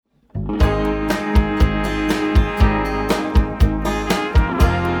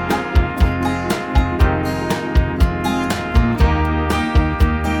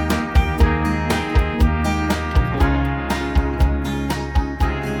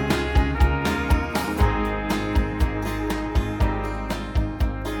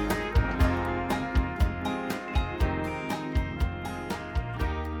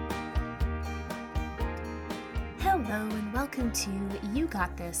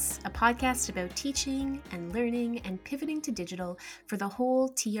Got This, a podcast about teaching and learning and pivoting to digital for the whole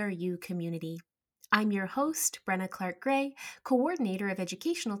TRU community. I'm your host, Brenna Clark-Gray, Coordinator of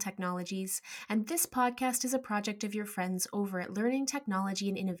Educational Technologies, and this podcast is a project of your friends over at Learning Technology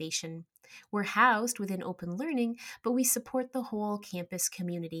and Innovation. We're housed within Open Learning, but we support the whole campus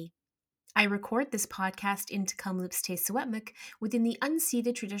community. I record this podcast in Tk'emlúps te Secwépemc within the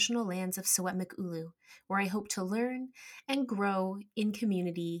unceded traditional lands of Secwépemc Ulu, where I hope to learn and grow in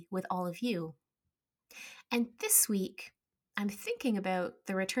community with all of you. And this week, I'm thinking about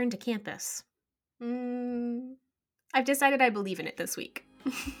the return to campus. I've decided I believe in it this week.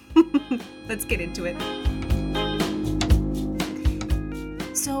 Let's get into it.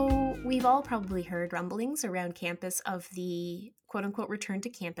 So, we've all probably heard rumblings around campus of the quote-unquote return to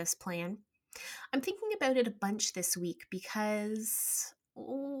campus plan. I'm thinking about it a bunch this week because,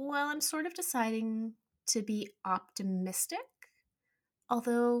 well, I'm sort of deciding to be optimistic.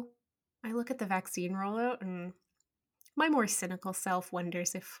 Although I look at the vaccine rollout and my more cynical self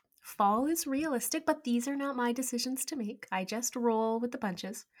wonders if fall is realistic, but these are not my decisions to make. I just roll with the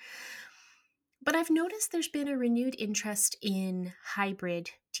punches. But I've noticed there's been a renewed interest in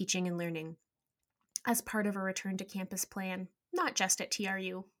hybrid teaching and learning as part of a return to campus plan, not just at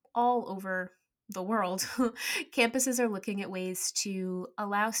TRU, all over the world. Campuses are looking at ways to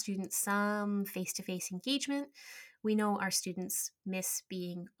allow students some face-to-face engagement. We know our students miss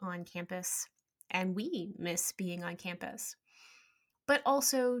being on campus, and we miss being on campus, but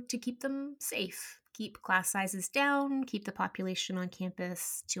also to keep them safe, keep class sizes down, keep the population on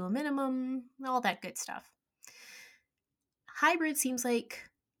campus to a minimum, all that good stuff. Hybrid seems like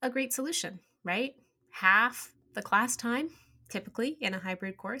a great solution, right? Half the class time, typically in a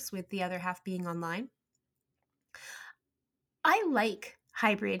hybrid course, with the other half being online. I like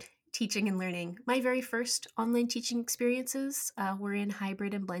hybrid teaching and learning. My very first online teaching experiences were in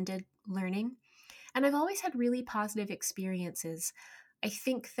hybrid and blended learning, and I've always had really positive experiences. I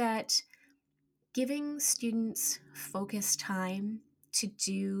think that giving students focused time to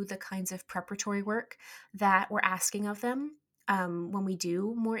do the kinds of preparatory work that we're asking of them when we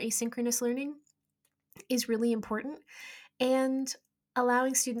do more asynchronous learning is really important, and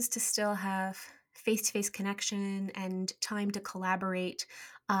allowing students to still have face-to-face connection and time to collaborate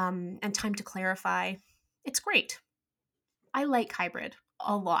and time to clarify. It's great. I like hybrid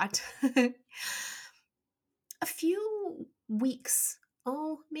a lot. A few weeks,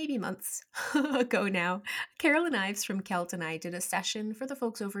 maybe months ago now, Carolyn Ives from Kelt and I did a session for the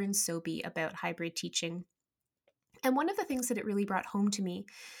folks over in SOBI about hybrid teaching. And one of the things that it really brought home to me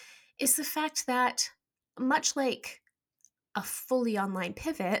is the fact that, much like a fully online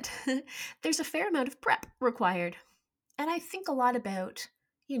pivot, there's a fair amount of prep required. And I think a lot about,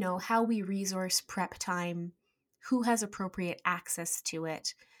 how we resource prep time, who has appropriate access to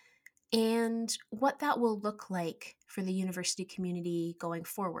it, and what that will look like for the university community going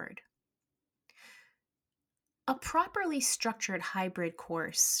forward. A properly structured hybrid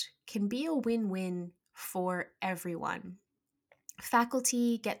course can be a win-win for everyone.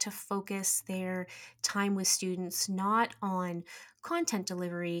 Faculty get to focus their time with students not on content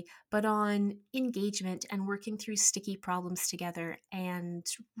delivery, but on engagement and working through sticky problems together and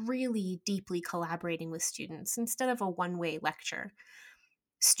really deeply collaborating with students instead of a one-way lecture.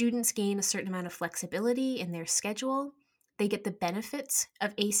 Students gain a certain amount of flexibility in their schedule. They get the benefits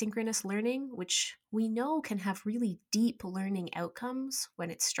of asynchronous learning, which we know can have really deep learning outcomes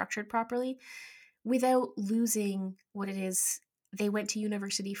when it's structured properly, without losing what it is they went to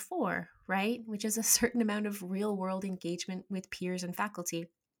university for, right? Which is a certain amount of real world engagement with peers and faculty.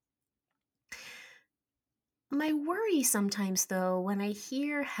 My worry sometimes, though, when I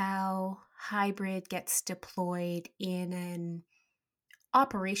hear how hybrid gets deployed in an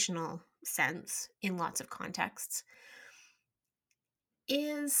operational sense in lots of contexts,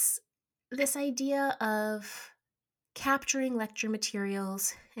 is this idea of capturing lecture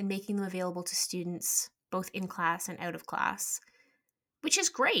materials and making them available to students both in class and out of class, which is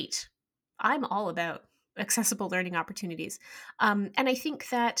great. I'm all about accessible learning opportunities. And I think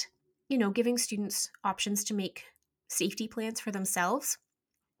that, giving students options to make safety plans for themselves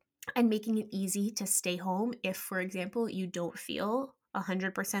and making it easy to stay home if, for example, you don't feel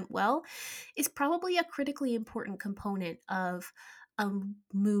 100% well is probably a critically important component of a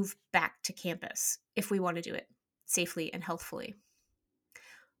move back to campus if we want to do it safely and healthfully.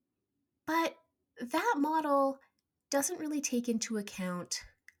 But that model doesn't really take into account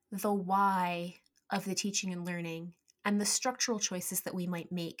the why of the teaching and learning and the structural choices that we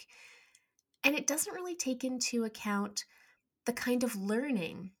might make. And it doesn't really take into account the kind of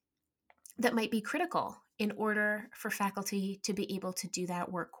learning that might be critical in order for faculty to be able to do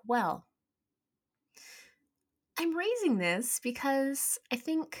that work well. I'm raising this because I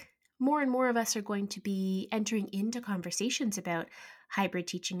think more and more of us are going to be entering into conversations about hybrid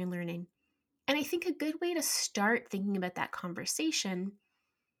teaching and learning. And I think a good way to start thinking about that conversation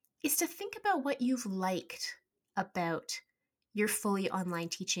is to think about what you've liked about your fully online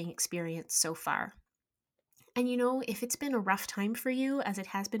teaching experience so far. And if it's been a rough time for you, as it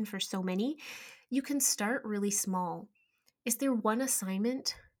has been for so many, you can start really small. Is there one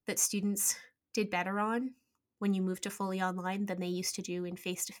assignment that students did better on when you moved to fully online than they used to do in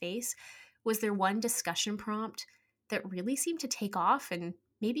face-to-face? Was there one discussion prompt that really seemed to take off and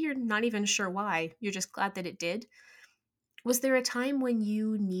maybe you're not even sure why, you're just glad that it did? Was there a time when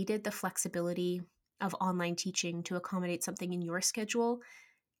you needed the flexibility of online teaching to accommodate something in your schedule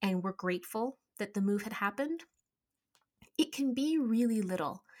and were grateful that the move had happened? It can be really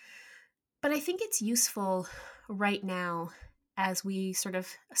little, but I think it's useful right now as we sort of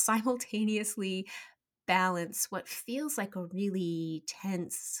simultaneously balance what feels like a really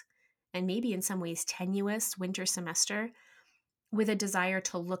tense and maybe in some ways tenuous winter semester with a desire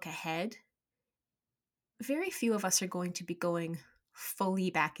to look ahead. Very few of us are going to be going fully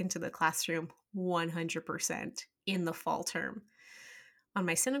back into the classroom 100% in the fall term. On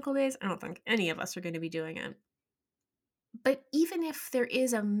my cynical days, I don't think any of us are going to be doing it. But even if there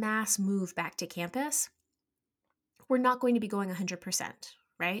is a mass move back to campus, we're not going to be going 100%,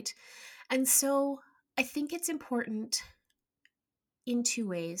 right? And so I think it's important in two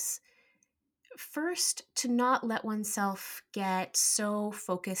ways. First, to not let oneself get so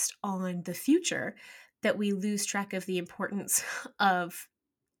focused on the future that we lose track of the importance of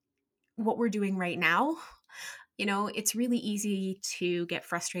what we're doing right now. It's really easy to get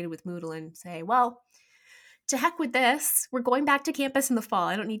frustrated with Moodle and say, well, to heck with this. We're going back to campus in the fall.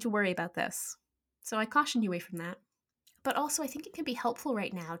 I don't need to worry about this. So I caution you away from that. But also, I think it can be helpful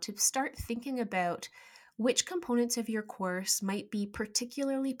right now to start thinking about which components of your course might be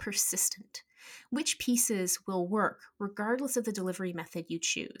particularly persistent. Which pieces will work regardless of the delivery method you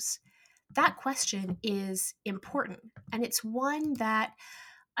choose? That question is important, and it's one that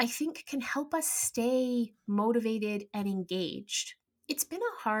I think can help us stay motivated and engaged. It's been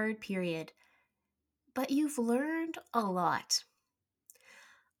a hard period, but you've learned a lot.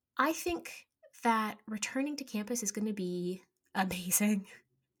 I think that returning to campus is going to be amazing.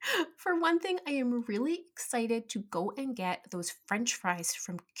 For one thing, I am really excited to go and get those French fries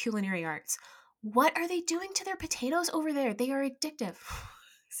from Culinary Arts. What are they doing to their potatoes over there? They are addictive.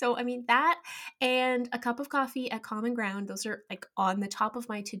 So, that and a cup of coffee at Common Ground, those are like on the top of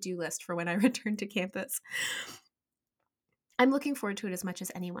my to-do list for when I return to campus. I'm looking forward to it as much as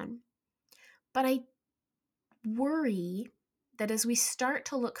anyone. But I worry that as we start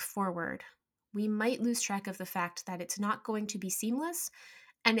to look forward, we might lose track of the fact that it's not going to be seamless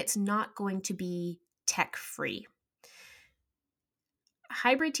and it's not going to be tech-free.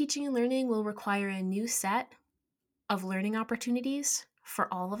 Hybrid teaching and learning will require a new set of learning opportunities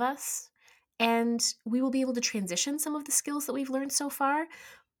for all of us, and we will be able to transition some of the skills that we've learned so far,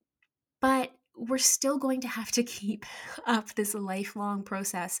 but we're still going to have to keep up this lifelong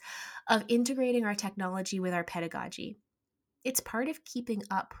process of integrating our technology with our pedagogy. It's part of keeping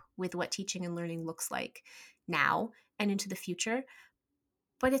up with what teaching and learning looks like now and into the future,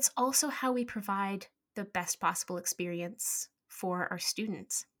 but it's also how we provide the best possible experience for our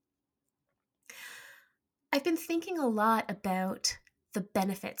students. I've been thinking a lot about the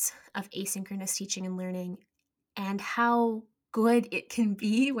benefits of asynchronous teaching and learning and how good it can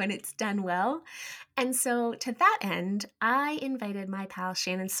be when it's done well. And so to that end, I invited my pal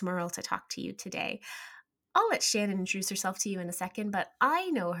Shannon Smurl to talk to you today. I'll let Shannon introduce herself to you in a second, but I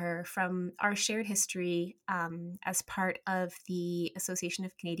know her from our shared history as part of the Association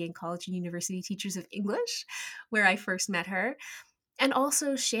of Canadian College and University Teachers of English, where I first met her. And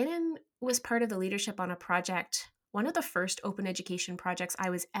also, Shannon was part of the leadership on a project, one of the first open education projects I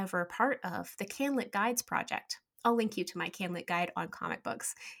was ever a part of, the CanLit Guides project. I'll link you to my CanLit guide on comic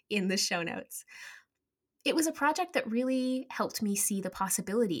books in the show notes. It was a project that really helped me see the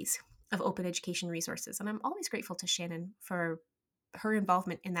possibilities of open education resources, and I'm always grateful to Shannon for her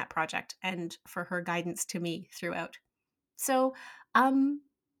involvement in that project and for her guidance to me throughout. So I'll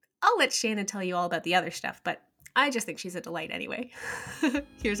let Shannon tell you all about the other stuff, but I just think she's a delight anyway.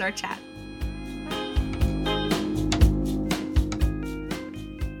 Here's our chat.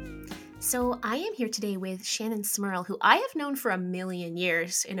 So I am here today with Shannon Smurl, who I have known for a million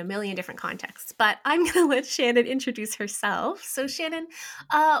years in a million different contexts, but I'm going to let Shannon introduce herself. So Shannon,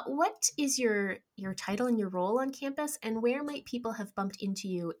 what is your title and your role on campus, and where might people have bumped into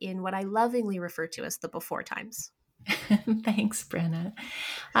you in what I lovingly refer to as the before times? Thanks, Brenna.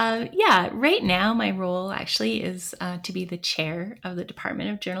 Yeah, right now my role actually is to be the chair of the Department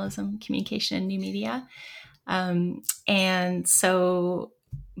of Journalism, Communication, and New Media. And so,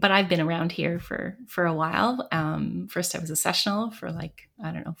 but I've been around here for a while. First, I was a sessional for like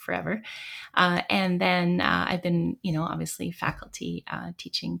I don't know forever, and then I've been, obviously faculty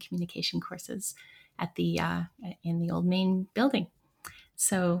teaching communication courses at the in the old main building.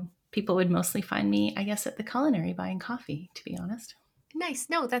 So people would mostly find me, I guess, at the culinary buying coffee, to be honest. Nice.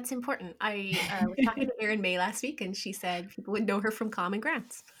 No, that's important. I was talking to Erin May last week, and she said people would know her from Common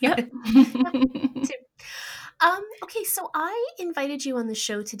Grants. Yep. Yep, too. Okay, so I invited you on the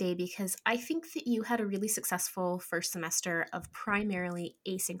show today because I think that you had a really successful first semester of primarily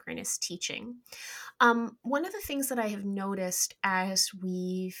asynchronous teaching. One of the things that I have noticed as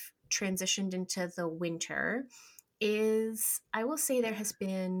we've transitioned into the winter is I will say there has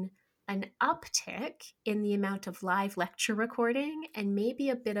been an uptick in the amount of live lecture recording and maybe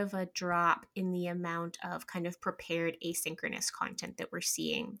a bit of a drop in the amount of kind of prepared asynchronous content that we're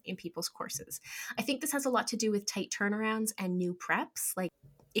seeing in people's courses. I think this has a lot to do with tight turnarounds and new preps. Like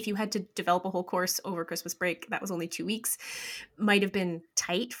if you had to develop a whole course over Christmas break, that was only 2 weeks, might have been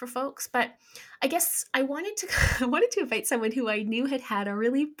tight for folks. But I guess I wanted to I wanted to invite someone who I knew had had a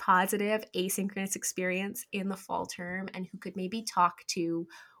really positive asynchronous experience in the fall term and who could maybe talk to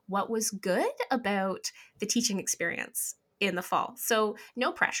what was good about the teaching experience in the fall. So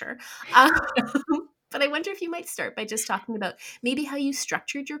no pressure. Um, but I wonder if you might start by just talking about maybe how you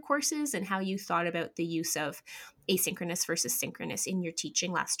structured your courses and how you thought about the use of asynchronous versus synchronous in your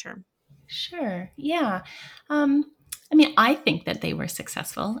teaching last term. Sure. Yeah. Um, I mean, I think that they were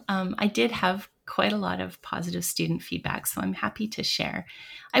successful. I did have quite a lot of positive student feedback, so I'm happy to share.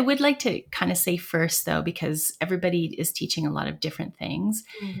 I would like to kind of say first, though, because everybody is teaching a lot of different things,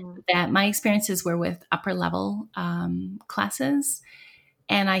 Mhm. that my experiences were with upper level classes.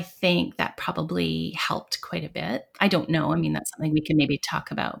 And I think that probably helped quite a bit. I don't know. I mean, that's something we can maybe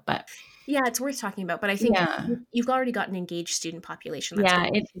talk about, but Yeah, it's worth talking about, but I think yeah, you've already got an engaged student population that's yeah,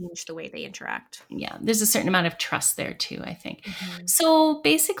 going it, to change the way they interact. yeah, there's a certain amount of trust there too, I think. Mhm. So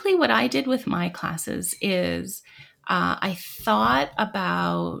basically, what I did with my classes is I thought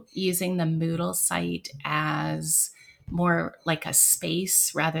about using the Moodle site as more like a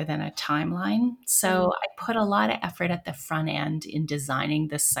space rather than a timeline. Mm. So I put a lot of effort at the front end in designing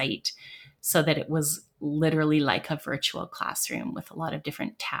the site so that it was literally like a virtual classroom with a lot of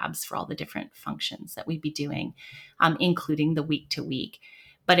different tabs for all the different functions that we'd be doing, including the week to week.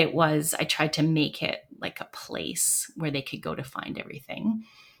 But I tried to make it like a place where they could go to find everything.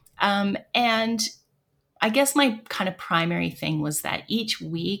 And I guess my kind of primary thing was that each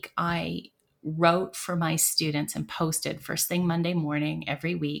week I wrote for my students and posted first thing Monday morning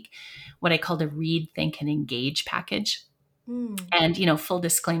every week what I called a read, think, and engage package. Mm. And, full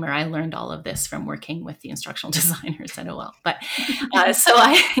disclaimer, I learned all of this from working with the instructional designers at OL. But so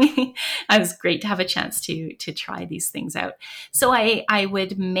I was great to have a chance to try these things out. So I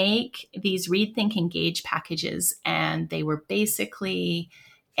would make these read, think, engage packages, and they were basically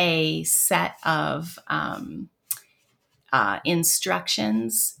a set of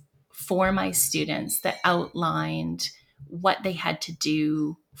instructions for my students that outlined what they had to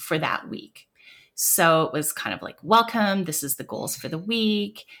do for that week. So it was kind of like, welcome, this is the goals for the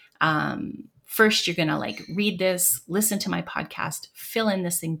week. First, you're going to like read this, listen to my podcast, fill in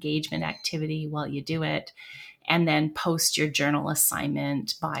this engagement activity while you do it, and then post your journal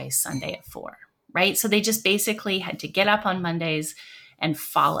assignment by Sunday at 4. Right. So they just basically had to get up on Mondays and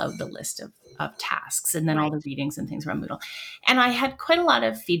follow the list of tasks, and then all Right. the readings and things were on Moodle. And I had quite a lot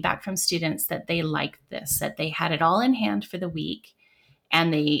of feedback from students that they liked this, that they had it all in hand for the week,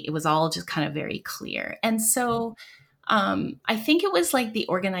 and it was all just kind of very clear. And so I think it was like the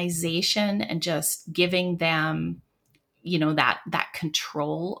organization and just giving them, that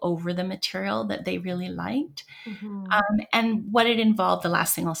control over the material that they really liked. Mhm. And what it involved, the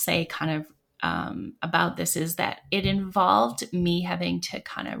last thing I'll say kind of about this is that it involved me having to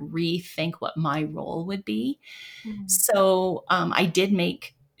kind of rethink what my role would be. Mhm. So I did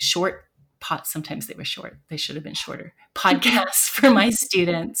make short pots. Sometimes they were short. They should have been shorter podcasts for my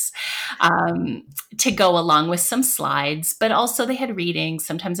students to go along with some slides, but also they had readings.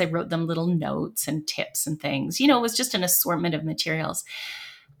 Sometimes I wrote them little notes and tips and things. It was just an assortment of materials.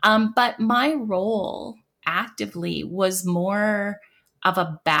 But my role actively was more of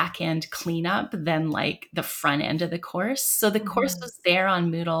a back end cleanup than like the front end of the course. So the course Mhm. was there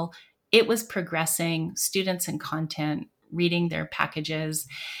on Moodle. It was progressing, students and content, reading their packages.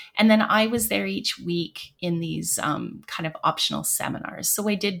 And then I was there each week in these kind of optional seminars. So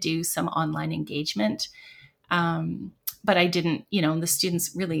I did do some online engagement. Um, but I didn't, the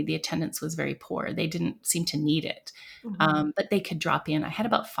students really, the attendance was very poor. They didn't seem to need it. Mhm. But they could drop in. I had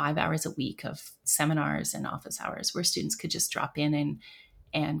about 5 hours a week of seminars and office hours where students could just drop in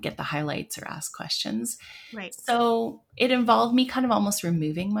and get the highlights or ask questions. Right. So it involved me kind of almost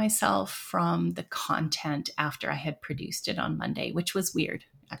removing myself from the content after I had produced it on Monday, which was weird,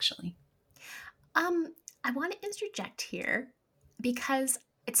 actually. Um, I want to interject here because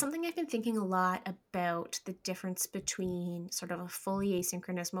it's something I've been thinking a lot about, the difference between sort of a fully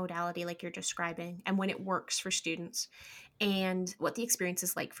asynchronous modality like you're describing and when it works for students and what the experience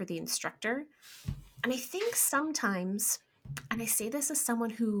is like for the instructor. And I think sometimes, and I say this as someone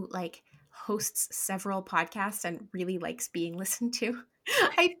who like hosts several podcasts and really likes being listened to.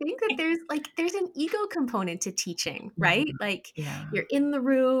 I think that there's an ego component to teaching, Yeah. right? Like Yeah. you're in the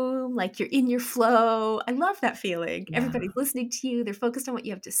room, like you're in your flow. I love that feeling. Yeah. Everybody's listening to you, they're focused on what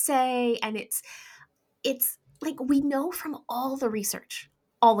you have to say, and it's like we know from all the research,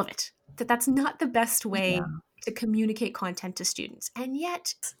 all of it, that that's not the best way Yeah. to communicate content to students. And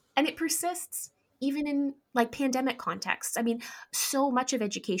yet, and it persists even in like pandemic contexts. I mean, so much of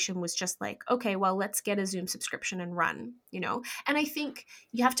education was just like, okay, well, let's get a Zoom subscription and run, you know? And I think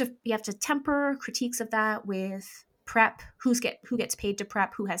you have to temper critiques of that with prep, who gets paid to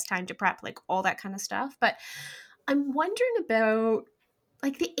prep, who has time to prep, like all that kind of stuff. But I'm wondering about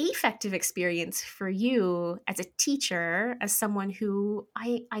like the affective experience for you as a teacher, as someone who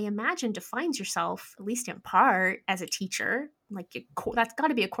I imagine defines yourself, at least in part, as a teacher. Like that's got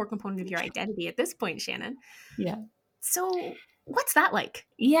to be a core component of your identity at this point, Shannon. Yeah. So what's that like?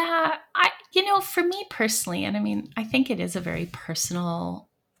 Yeah. For me personally, and I mean, I think it is a very personal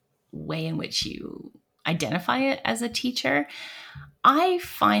way in which you identify it as a teacher. I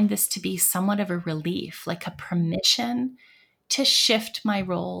find this to be somewhat of a relief, like a permission to shift my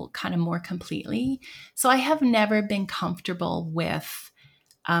role kind of more completely. So I have never been comfortable with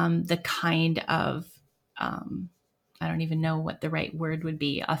the kind of, um, I don't even know what the right word would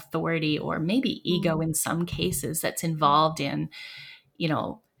be, authority or maybe ego Mm. in some cases that's involved in, you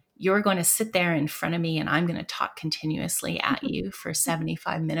know, you're going to sit there in front of me and I'm going to talk continuously at you for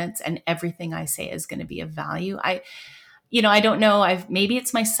 75 minutes and everything I say is going to be of value. I don't know. Maybe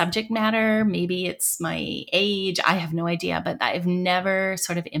it's my subject matter, maybe it's my age. I have no idea, but I've never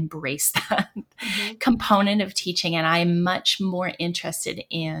sort of embraced that Mm-hmm. component of teaching. And I'm much more interested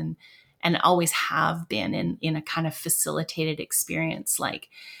in, and always have been in a kind of facilitated experience. Like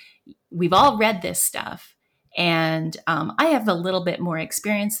we've all read this stuff. And I have a little bit more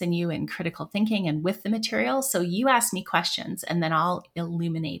experience than you in critical thinking and with the material. So you ask me questions and then I'll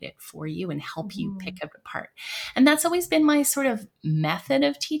illuminate it for you and help you Mm-hmm. pick it apart. And that's always been my sort of method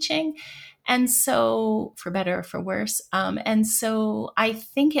of teaching. And so, for better or for worse. And so I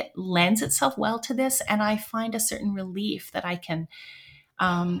think it lends itself well to this. And I find a certain relief that I can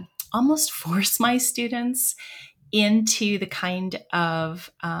almost force my students into the kind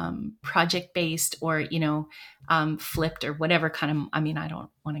of project based or flipped or whatever kind of, I mean, I don't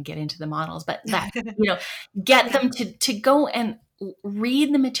want to get into the models, but that get Yeah. them to go and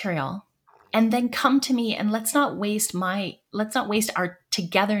read the material and then come to me, and let's not waste our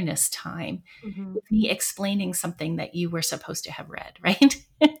togetherness time Mm-hmm. with me explaining something that you were supposed to have read, right?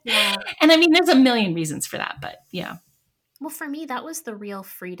 Yeah. And I mean, there's a million reasons for that, but yeah. Well, for me, that was the real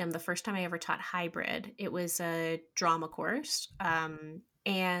freedom. The first time I ever taught hybrid, it was a drama course.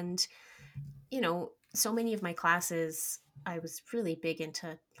 And so many of my classes, I was really big into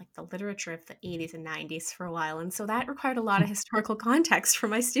like the literature of the 80s and 90s for a while. And so that required a lot of historical context for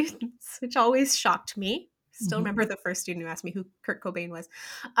my students, which always shocked me. Still Mhm. remember the first student who asked me who Kurt Cobain was.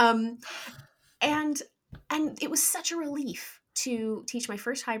 Um, and and it was such a relief to teach my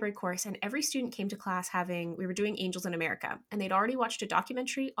first hybrid course, and every student came to class having we were doing Angels in America, and they'd already watched a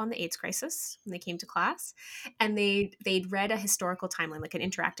documentary on the AIDS crisis when they came to class, and they'd read a historical timeline, like an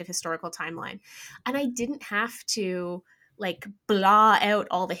interactive historical timeline, and I didn't have to like blah out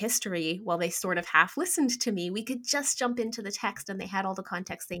all the history while they sort of half listened to me. We could just jump into the text and they had all the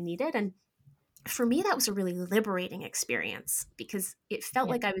context they needed. And for me, that was a really liberating experience because it felt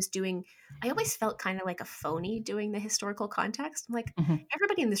Yeah. like I always felt kind of like a phony doing the historical context. I'm like, Mhm.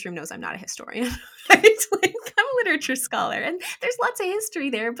 everybody in this room knows I'm not a historian. It's like, I'm a literature scholar and there's lots of history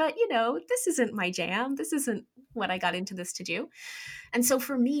there, but this isn't my jam. This isn't what I got into this to do. And so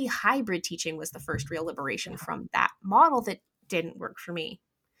for me, hybrid teaching was the first real liberation from that model that didn't work for me.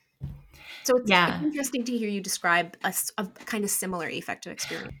 So it's Yeah. interesting to hear you describe a kind of similar effective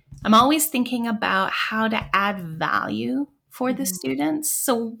experience. I'm always thinking about how to add value for the Mhm. students.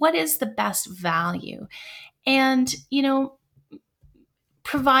 So, what is the best value? And,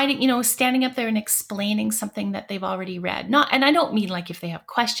 providing, standing up there and explaining something that they've already read. Not, and I don't mean like if they have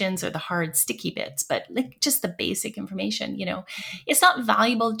questions or the hard sticky bits, but like just the basic information, it's not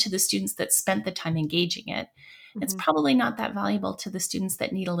valuable to the students that spent the time engaging it. It's Mhm. probably not that valuable to the students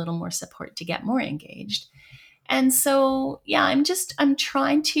that need a little more support to get more engaged. And so, yeah, I'm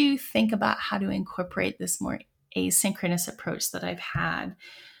trying to think about how to incorporate this more asynchronous approach that I've had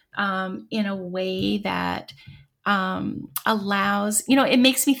in a way that allows, it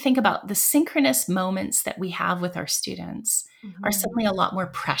makes me think about the synchronous moments that we have with our students are Mhm. suddenly a lot more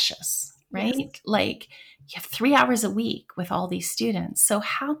precious, Yes. right? Like you have 3 hours a week with all these students. So,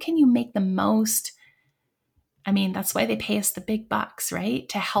 how can you make the most? I mean, that's why they pay us the big bucks, right?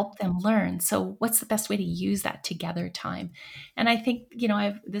 To help them learn. So, what's the best way to use that together time? And I think,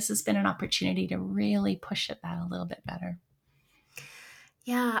 this has been an opportunity to really push at that a little bit better.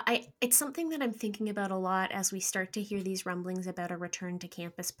 Yeah, it's something that I'm thinking about a lot as we start to hear these rumblings about a return to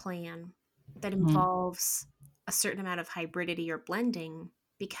campus plan that Mhm. involves a certain amount of hybridity or blending,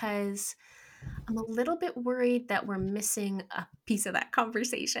 because I'm a little bit worried that we're missing a piece of that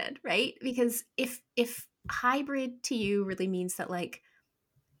conversation, right? Because if hybrid to you really means that like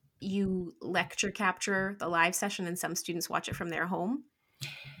you lecture capture the live session and some students watch it from their home,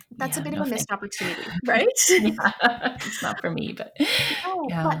 that's a Yeah, bit of no a missed thank opportunity, right? Yeah, it's not for me, but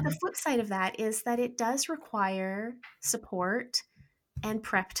No, but yeah. the flip side of that is that it does require support and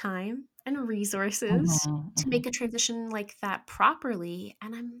prep time and resources Mhm, to mhm. make a transition like that properly.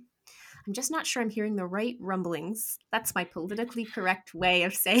 And I'm just not sure I'm hearing the right rumblings. That's my politically correct way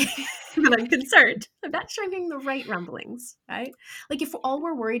of saying that I'm concerned. I'm not sure I'm hearing the right rumblings, right? Like if all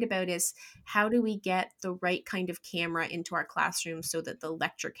we're worried about is how do we get the right kind of camera into our classroom so that the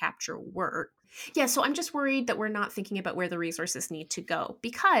lecture capture works. Yeah, so I'm just worried that we're not thinking about where the resources need to go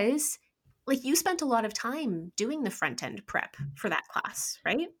because like you spent a lot of time doing the front end prep for that class,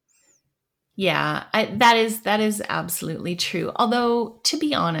 right? Yeah, that is absolutely true. Although, to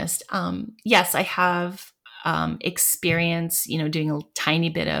be honest, yes, I have experience, doing a tiny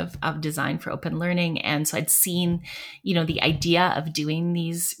bit of design for open learning, and so I'd seen, the idea of doing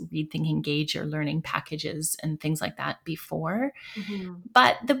these Read, Think, Engage or learning packages and things like that before. Mhm.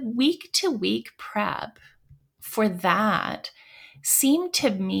 But the week to week prep for that seemed to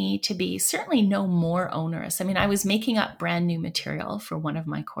me to be certainly no more onerous. I mean, I was making up brand new material for one of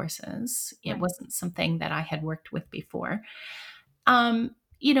my courses. It Right. wasn't something that I had worked with before.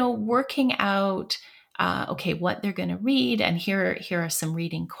 Working out okay, what they're going to read, and here are some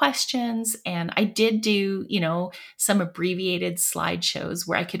reading questions. And I did do, some abbreviated slideshows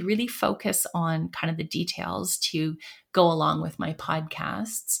where I could really focus on kind of the details to go along with my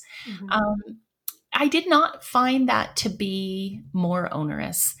podcasts. Mhm. Um, I did not find that to be more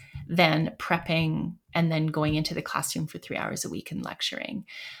onerous than prepping and then going into the classroom for 3 hours a week and lecturing.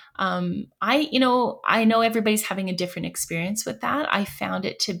 I know everybody's having a different experience with that. I found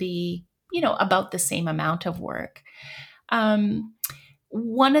it to be, about the same amount of work. Um,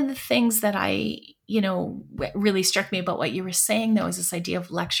 One of the things that really struck me about what you were saying though is this idea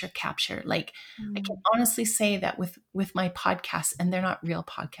of lecture capture. Like I can Mm. honestly say that with my podcasts, and they're not real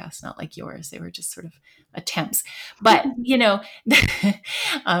podcasts, not like yours, they were just sort of attempts. But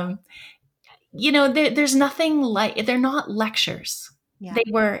um, there's nothing like, they're not lectures. Yeah. They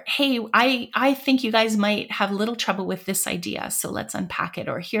were, hey, I think you guys might have a little trouble with this idea, so let's unpack it.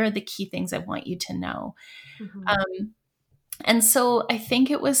 Or here are the key things I want you to know. Mhm. Um, and so I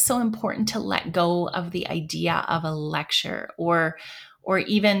think it was so important to let go of the idea of a lecture or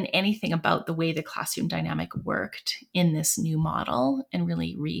even anything about the way the classroom dynamic worked in this new model and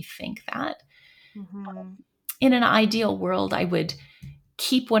really rethink that. Mhm. In an ideal world, I would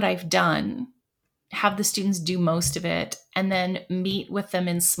keep what I've done, have the students do most of it, and then meet with them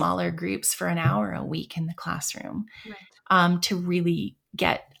in smaller groups for an hour a week in the classroom Right. to really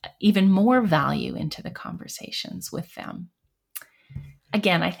get even more value into the conversations with them.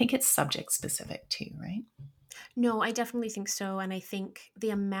 Again, I think it's subject specific too, right? No, I definitely think so. And I think the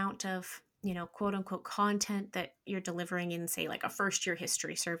amount of, quote unquote content that you're delivering in, say, like a first year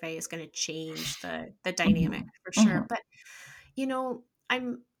history survey is going to change the dynamic Mhm. for sure. Mhm. But, you know,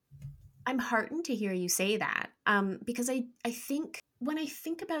 I'm I'm heartened to hear you say that. Because I think when I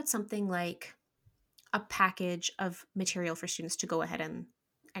think about something like a package of material for students to go ahead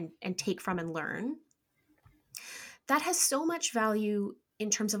and take from and learn, that has so much value in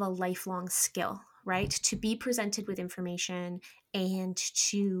terms of a lifelong skill, right? To be presented with information and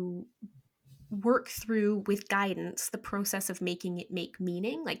to work through with guidance the process of making it make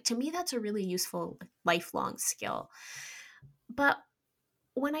meaning. Like, to me, that's a really useful lifelong skill. But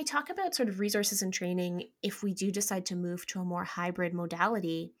when I talk about sort of resources and training, if we do decide to move to a more hybrid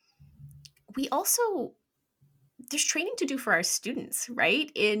modality, we also, there's training to do for our students, right?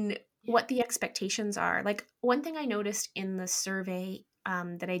 In what the expectations are. Like, one thing I noticed in the survey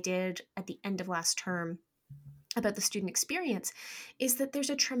that I did at the end of last term about the student experience is that there's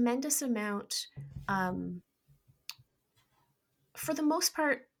a tremendous amount, um, for the most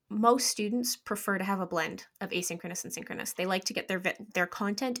part, most students prefer to have a blend of asynchronous and synchronous. They like to get their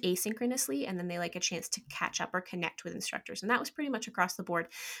content asynchronously, and then they like a chance to catch up or connect with instructors. And that was pretty much across the board.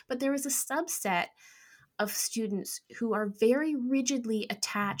 But there was a subset of students who are very rigidly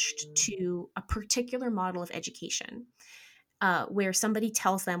attached to a particular model of education, where somebody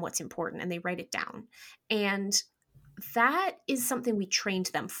tells them what's important and they write it down. And that is something we trained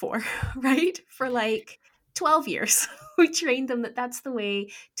them for, right? For like 12 years. We trained them that that's the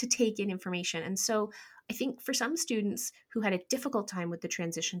way to take in information. And so I think for some students who had a difficult time with the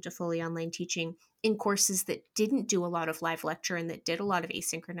transition to fully online teaching in courses that didn't do a lot of live lecture and that did a lot of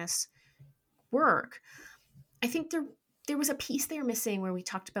asynchronous work, I think there was a piece they were missing where we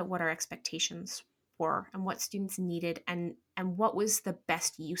talked about what our expectations were and what students needed, and what was the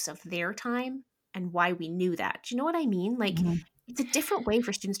best use of their time and why we knew that. Do you know what I mean? Like, Mhm. it's a different way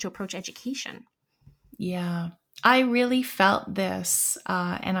for students to approach education. Yeah, I really felt this,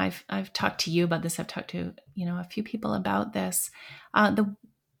 and I've talked to you about this. I've talked to a few people about this. The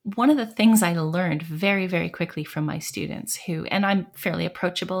One of the things I learned very very quickly from my students, who, and I'm fairly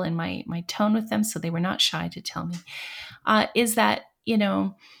approachable in my tone with them, so they were not shy to tell me, is that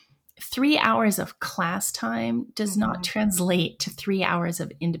 3 hours of class time does not Mm-hmm. translate to 3 hours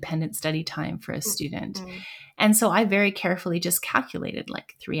of independent study time for a student. Mm-hmm. And so I very carefully just calculated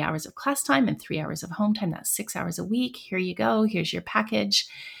like 3 hours of class time and 3 hours of home time. That's 6 hours a week. Here you go. Here's your package.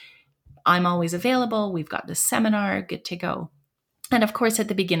 I'm always available. We've got this seminar, good to go. And of course, at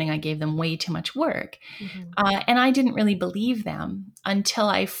the beginning, I gave them way too much work. Mm-hmm. And I didn't really believe them until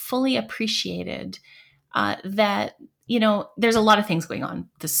I fully appreciated that there's a lot of things going on,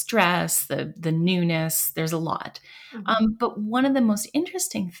 the stress, the newness, there's a lot. Mm-hmm. But one of the most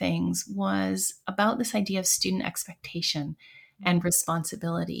interesting things was about this idea of student expectation and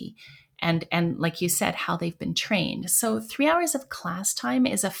responsibility, and like you said, how they've been trained. So 3 hours of class time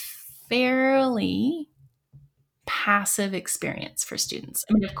is a fairly passive experience for students.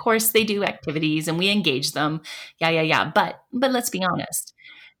 I mean, of course they do activities and we engage them, yeah, but let's be honest.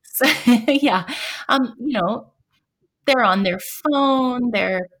 So yeah, they're on their phone,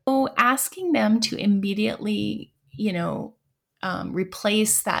 they're asking them to immediately,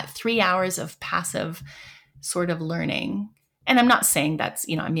 replace that 3 hours of passive sort of learning. And I'm not saying that's,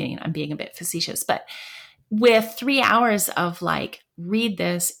 I'm being a bit facetious, but with 3 hours of like, read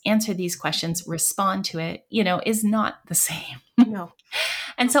this, answer these questions, respond to it, is not the same. No.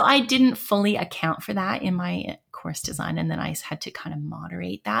 And so I didn't fully account for that in my course design. And then I had to kind of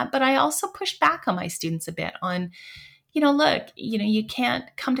moderate that. But I also pushed back on my students a bit on, look, you can't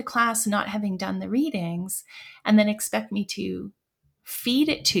come to class not having done the readings and then expect me to feed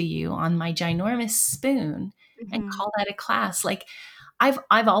it to you on my ginormous spoon and Mm-hmm. call that a class. Like,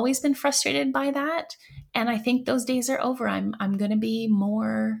 I've always been frustrated by that, and I think those days are over. I'm going to be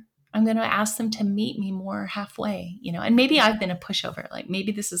more. I'm going to ask them to meet me more halfway, and maybe I've been a pushover. Like,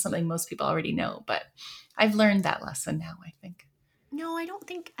 maybe this is something most people already know, but I've learned that lesson now, I think. No, I don't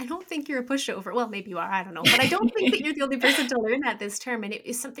think you're a pushover. Well, maybe you are, I don't know. But I don't think that you're the only person to learn that this term. And it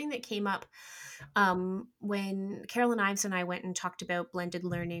is something that came up when Carolyn Ives and I went and talked about blended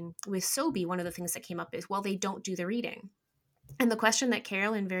learning with SOBI. One of the things that came up is, well, they don't do the reading. And the question that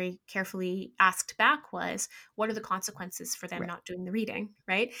Carolyn very carefully asked back was, what are the consequences for them Right. not doing the reading,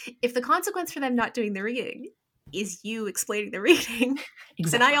 right? If the consequence for them not doing the reading is you explaining the reading,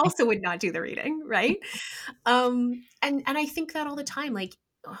 then I Exactly. also would not do the reading, right? And I think that all the time. Like,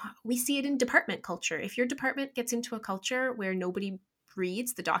 we see it in department culture. If your department gets into a culture where nobody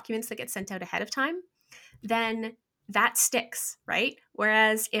reads the documents that get sent out ahead of time, then that sticks, right?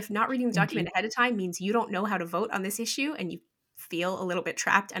 Whereas if not reading the document Indeed. ahead of time means you don't know how to vote on this issue and you feel a little bit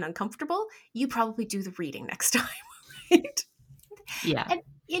trapped and uncomfortable, you probably do the reading next time, right? Yeah.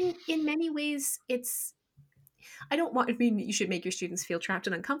 And in many ways, it's, I don't want, I mean, you should make your students feel trapped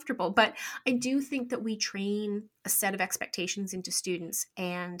and uncomfortable, but I do think that we train a set of expectations into students,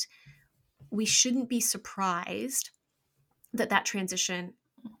 and we shouldn't be surprised that that transition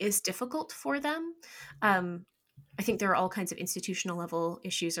is difficult for them. Um, I think there are all kinds of institutional level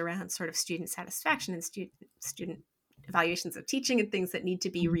issues around sort of student satisfaction and student evaluations of teaching and things that need to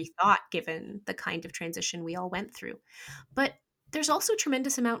be rethought given the kind of transition we all went through. But there's also a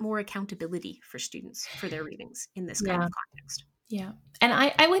tremendous amount more accountability for students for their readings in this kind Yeah. of context. Yeah. And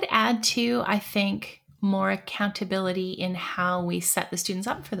I would add too, I think, more accountability in how we set the students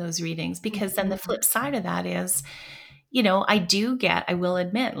up for those readings, because then the flip side of that is, I will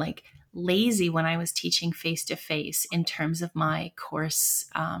admit, like, lazy when I was teaching face to face in terms of my course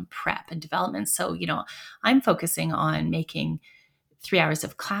prep and development. So, I'm focusing on making 3 hours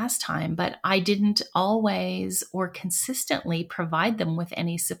of class time, but I didn't always or consistently provide them with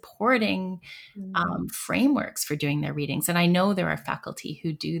any supporting frameworks for doing their readings. And I know there are faculty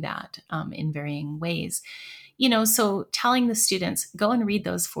who do that in varying ways. So telling the students, go and read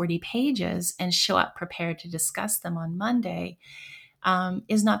those 40 pages and show up prepared to discuss them on Monday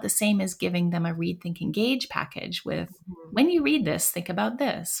is not the same as giving them a read, think, engage package with, when you read this, think about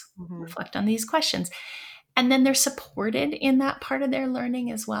this, reflect on these questions. And then they're supported in that part of their learning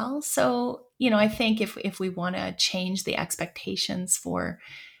as well. So, I think if we want to change the expectations for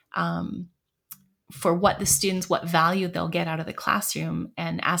what value they'll get out of the classroom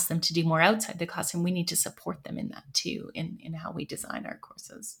and ask them to do more outside the classroom, we need to support them in that too, in how we design our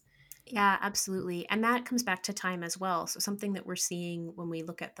courses. Yeah, absolutely. And that comes back to time as well. So something that we're seeing when we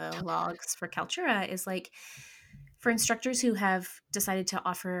look at the logs for Kaltura is like, for instructors who have decided to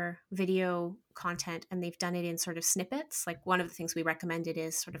offer video content and they've done it in sort of snippets, like one of the things we recommended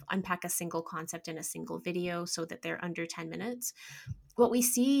is sort of unpack a single concept in a single video so that they're under 10 minutes. What we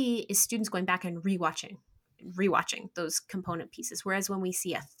see is students going back and rewatching those component pieces. Whereas when we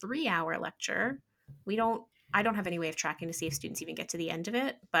see a 3-hour lecture, I don't have any way of tracking to see if students even get to the end of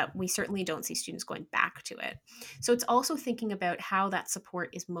it, but we certainly don't see students going back to it. So it's also thinking about how that support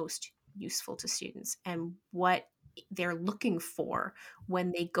is most useful to students and what they're looking for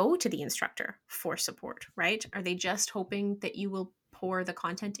when they go to the instructor for support, right? Are they just hoping that you will pour the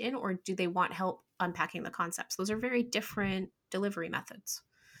content in, or do they want help unpacking the concepts? Those are very different delivery methods.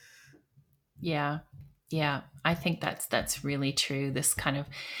 Yeah. Yeah, I think that's really true. This kind of,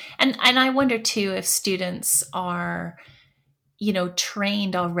 and I wonder too if students are,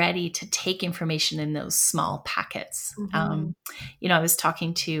 trained already to take information in those small packets. I was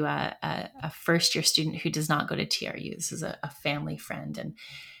talking to a first year student who does not go to TRU. This is a family friend,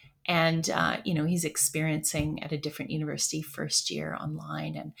 and he's experiencing at a different university first year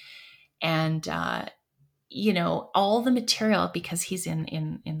online, and all the material, because he's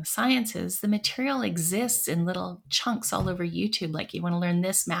in the sciences, the material exists in little chunks all over YouTube. Like, you want to learn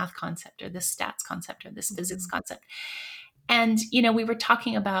this math concept or this stats concept or this physics concept. And, we were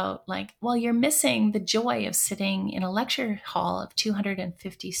talking about, like, well, you're missing the joy of sitting in a lecture hall of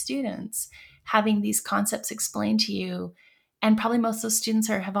 250 students, having these concepts explained to you. And probably most of those students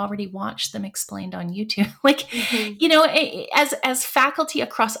have already watched them explained on YouTube. Like, as faculty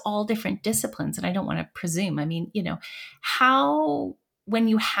across all different disciplines, and I don't want to presume, I mean, how, when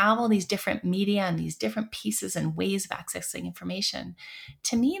you have all these different media and these different pieces and ways of accessing information,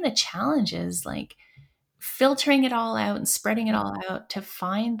 to me, the challenge is like filtering it all out and spreading it all out to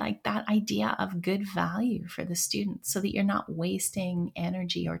find like that idea of good value for the students, so that you're not wasting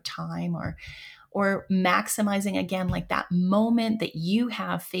energy or time or maximizing, again, like that moment that you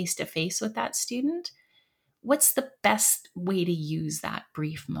have face to face with that student. What's the best way to use that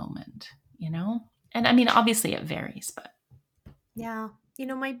brief moment, And I mean, obviously it varies, but. Yeah.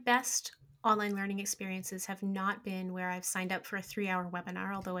 My best online learning experiences have not been where I've signed up for a 3-hour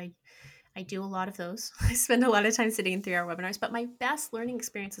webinar, although I do a lot of those. I spend a lot of time sitting in 3-hour webinars, but my best learning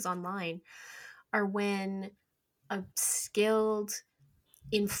experiences online are when a skilled,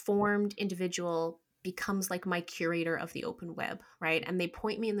 informed individual becomes like my curator of the open web, right? And they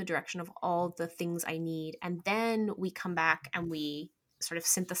point me in the direction of all the things I need. And then we come back and we sort of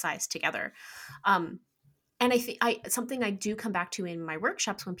synthesize together. And I think something I do come back to in my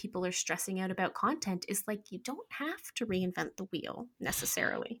workshops when people are stressing out about content is like, you don't have to reinvent the wheel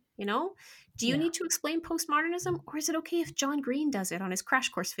necessarily. Do you need to explain postmodernism, or is it okay if John Green does it on his crash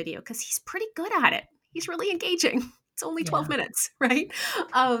course video? Because he's pretty good at it. He's really engaging. It's only 12 minutes, right?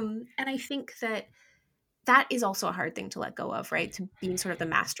 And I think that is also a hard thing to let go of, right? To being sort of the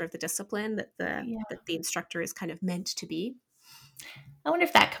master of the discipline that the instructor is kind of meant to be. I wonder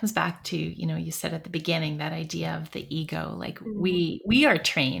if that comes back to, you said at the beginning, that idea of the ego. Like, we are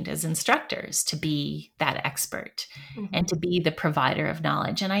trained as instructors to be that expert and to be the provider of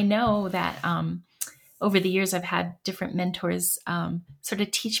knowledge. And I know that over the years, I've had different mentors sort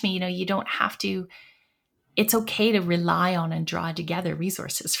of teach me, you don't have to it's okay to rely on and draw together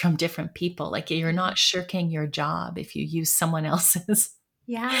resources from different people. Like you're Mhm. not shirking your job if you use someone else's,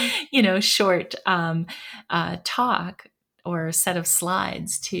 Yeah. short talk or set of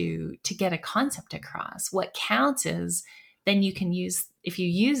slides to get a concept across. What counts is then you can use if you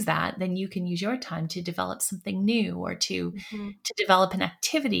use that, then you can use your time to develop something new or Mhm. to develop an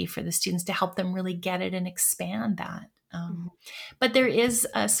activity for the students to help them really get it and expand that. Mhm. But there is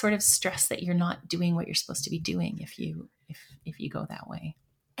a sort of stress that you're not doing what you're supposed to be doing if you go that way.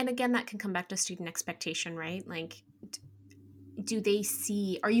 And again, that can come back to student expectation, right? Like, do they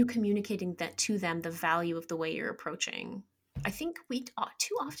see, are you communicating that to them, the value of the way you're approaching? I think we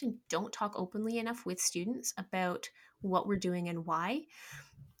too often don't talk openly enough with students about what we're doing and why.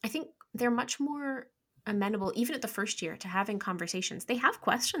 I think they're much more amenable, even at the first year, to having conversations. They have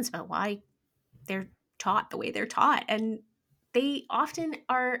questions about why they're taught the way they're taught. And they often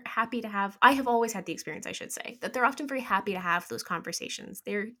are happy to have, I have always had the experience, I should say, that they're often very happy to have those conversations.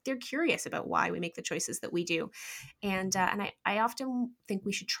 They're curious about why we make the choices that we do. And I often think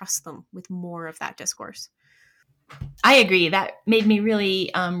we should trust them with more of that discourse. I agree. That made me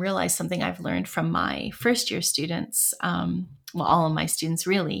really realize something I've learned from my first year students. Well, all of my students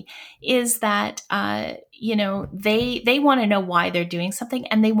really is that they want to know why they're doing something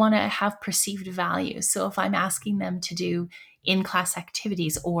and they want to have perceived value. So if I'm asking them to do in class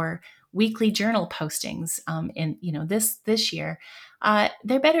activities or weekly journal postings in this year,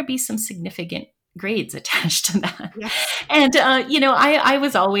 there better be some significant grades attached to that. Yes. And I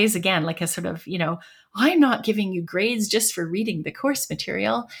was always again like a sort of I'm not giving you grades just for reading the course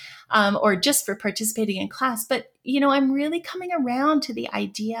material or just for participating in class. But, I'm really coming around to the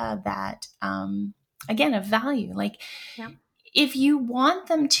idea that, again, of value. Like, Yeah. if you want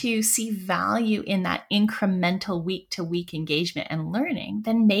them to see value in that incremental week to week engagement and learning,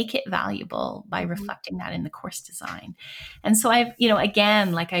 then make it valuable by Mhm. reflecting that in the course design. And so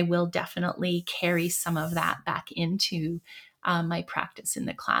again, like I will definitely carry some of that back into my practice in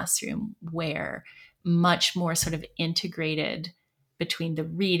the classroom where much more sort of integrated between the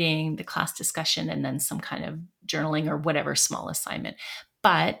reading, the class discussion, and then some kind of journaling or whatever small assignment.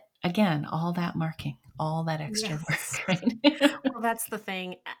 But again, all that marking, all that extra Yes. work, right? Well, that's the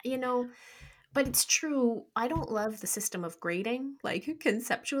thing. But it's true. I don't love the system of grading, like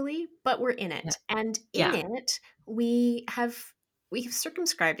conceptually, but we're in Yeah. it. And in Yeah. it, we have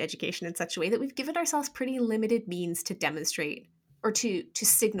circumscribed education in such a way that we've given ourselves pretty limited means to demonstrate or to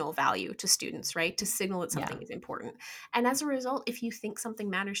signal value to students, right? To signal that Yeah. something is important. And as a result, if you think something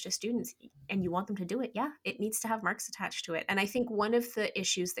matters to students and you want them to do it, yeah, it needs to have marks attached to it. And I think one of the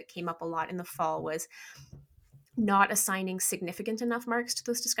issues that came up a lot in the fall was not assigning significant enough marks to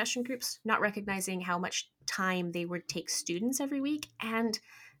those discussion groups, not recognizing how much time they would take students every week and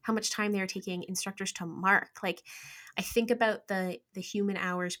how much time they are taking instructors to mark. Like, I think about the human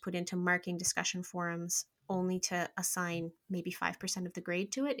hours put into marking discussion forums only to assign maybe 5% of the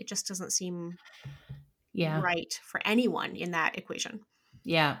grade to it. It just doesn't seem Yeah. right for anyone in that equation.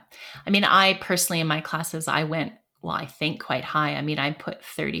 Yeah. I mean, I personally, in my classes, I went, well, I think quite high. I mean, I put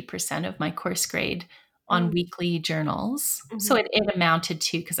 30% of my course grade on Mm, weekly journals. So mhm. it amounted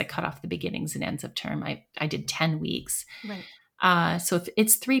to, because I cut off the beginnings and ends of term, I did 10 weeks. Right. So if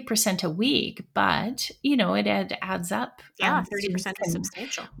it's 3% a week, but adds up. Yeah, Students 30% is can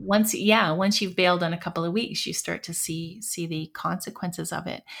substantial. once you've bailed on a couple of weeks, you start to see the consequences of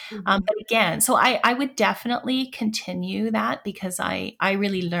it. Hmm. But again, so I would definitely continue that because I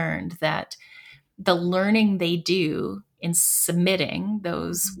really learned that the learning they do in submitting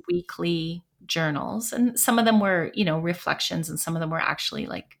those Hmm. weekly journals, and some of them were reflections, and some of them were actually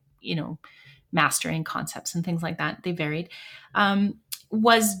like mastering concepts and things like that. They varied.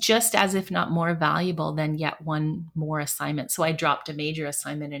 Was just as if not more valuable than yet one more assignment. So I dropped a major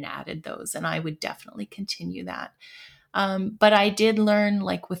assignment and added those, and I would definitely continue that. But I did learn,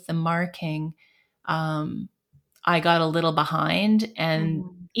 like with the marking, um, I got a little behind. And Hmm.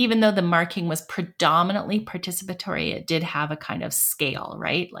 even though the marking was predominantly participatory, it did have a kind of scale,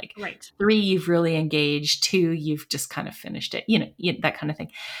 right? Like Right. 3, you've really engaged, 2, you've just kind of finished it, that kind of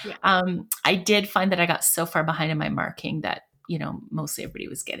thing. Yeah. I did find that I got so far behind in my marking that, mostly everybody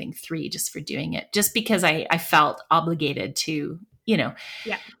was getting 3 just for doing it, just because I felt obligated to, Yeah.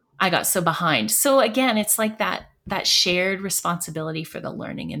 I got so behind. So again, it's like that shared responsibility for the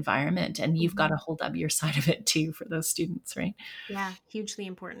learning environment, and you've got to Mhm. hold up your side of it too for those students, right? Yeah, hugely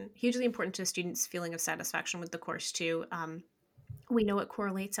important. Hugely important to students' feeling of satisfaction with the course too. We know it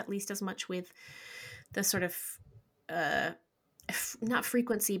correlates at least as much with the sort of uh, not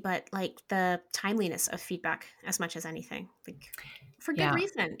frequency, but like the timeliness of feedback as much as anything. Like for good Yeah.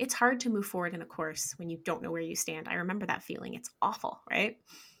 reason. It's hard to move forward in a course when you don't know where you stand. I remember that feeling. It's awful, right?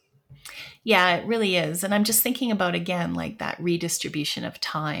 Yeah, it really is. And I'm just thinking about, again, like that redistribution of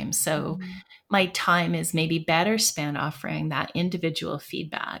time. So Mhm. my time is maybe better spent offering that individual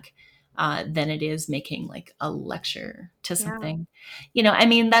feedback than it is making like a lecture to Yeah. something. I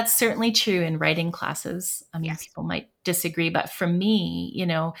mean, that's certainly true in writing classes. I mean, Yes. people might disagree, but for me,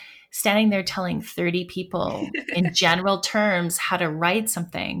 standing there telling 30 people in general terms how to write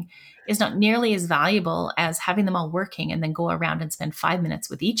something is not nearly as valuable as having them all working and then go around and spend 5 minutes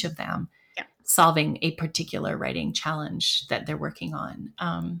with each of them Yeah. solving a particular writing challenge that they're working on.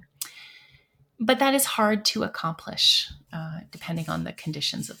 But that is hard to accomplish depending on the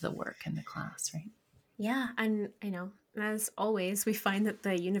conditions of the work and the class, right? Yeah. And as always, we find that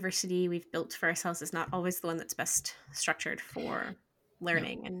the university we've built for ourselves is not always the one that's best structured for No.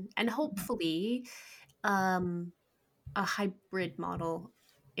 learning. And hopefully, um, a hybrid model,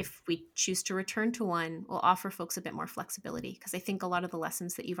 if we choose to return to one, will offer folks a bit more flexibility, because I think a lot of the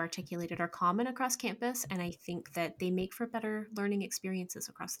lessons that you've articulated are common across campus, and I think that they make for better learning experiences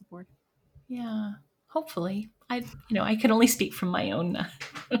across the board. Yeah. Hopefully. I can only speak from my own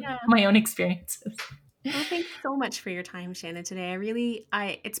Yeah. my own experiences. Well, thanks so much for your time, Shannon, today.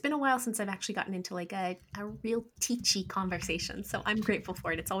 It's been a while since I've actually gotten into like a real teachy conversation. So I'm grateful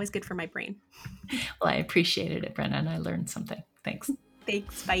for it. It's always good for my brain. Well, I appreciated it, Brenna, and I learned something. Thanks.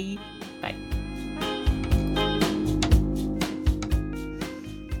 Thanks. Bye. Bye.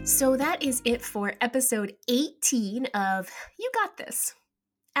 So that is it for episode 18 of You Got This.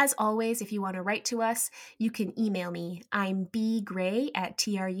 As always, if you want to write to us, you can email me. I'm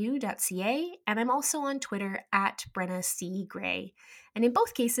bgray@tru.ca, and I'm also on Twitter at Brenna C. Gray. And in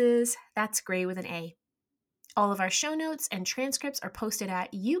both cases, that's Gray with an A. All of our show notes and transcripts are posted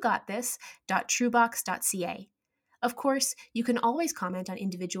at yougotthis.truebox.ca. Of course, you can always comment on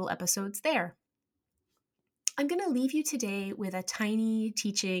individual episodes there. I'm going to leave you today with a tiny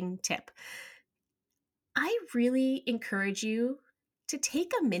teaching tip. I really encourage you to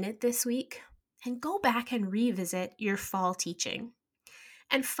take a minute this week and go back and revisit your fall teaching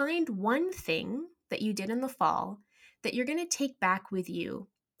and find one thing that you did in the fall that you're going to take back with you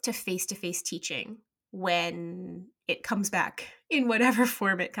to face teaching when it comes back, in whatever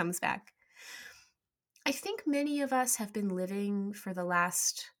form it comes back. I think many of us have been living for the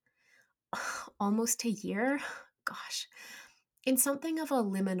last almost a year, gosh, in something of a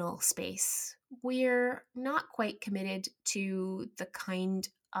liminal space. We're not quite committed to the kind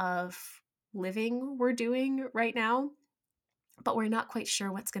of living we're doing right now, but we're not quite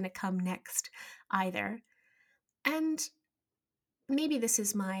sure what's going to come next either. And maybe this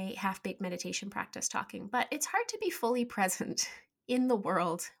is my half baked meditation practice talking, but it's hard to be fully present in the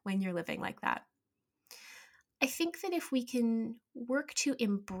world when you're living like that. I think that if we can work to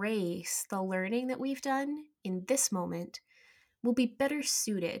embrace the learning that we've done in this moment, we'll be better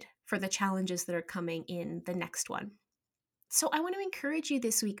suited for the challenges that are coming in the next one. So I want to encourage you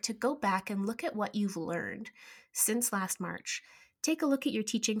this week to go back and look at what you've learned since last March. Take a look at your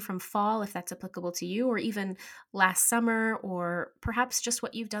teaching from fall, if that's applicable to you, or even last summer, or perhaps just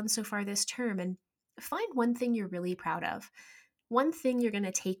what you've done so far this term, and find one thing you're really proud of, one thing you're going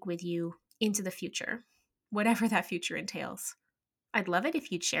to take with you into the future, whatever that future entails. I'd love it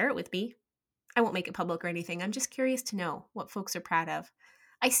if you'd share it with me. I won't make it public or anything. I'm just curious to know what folks are proud of.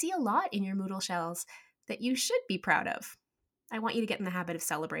 I see a lot in your Moodle shells that you should be proud of. I want you to get in the habit of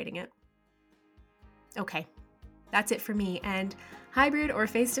celebrating it. Okay, that's it for me. And hybrid or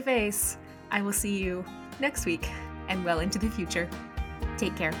face-to-face, I will see you next week and well into the future.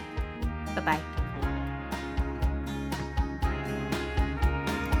 Take care. Bye-bye.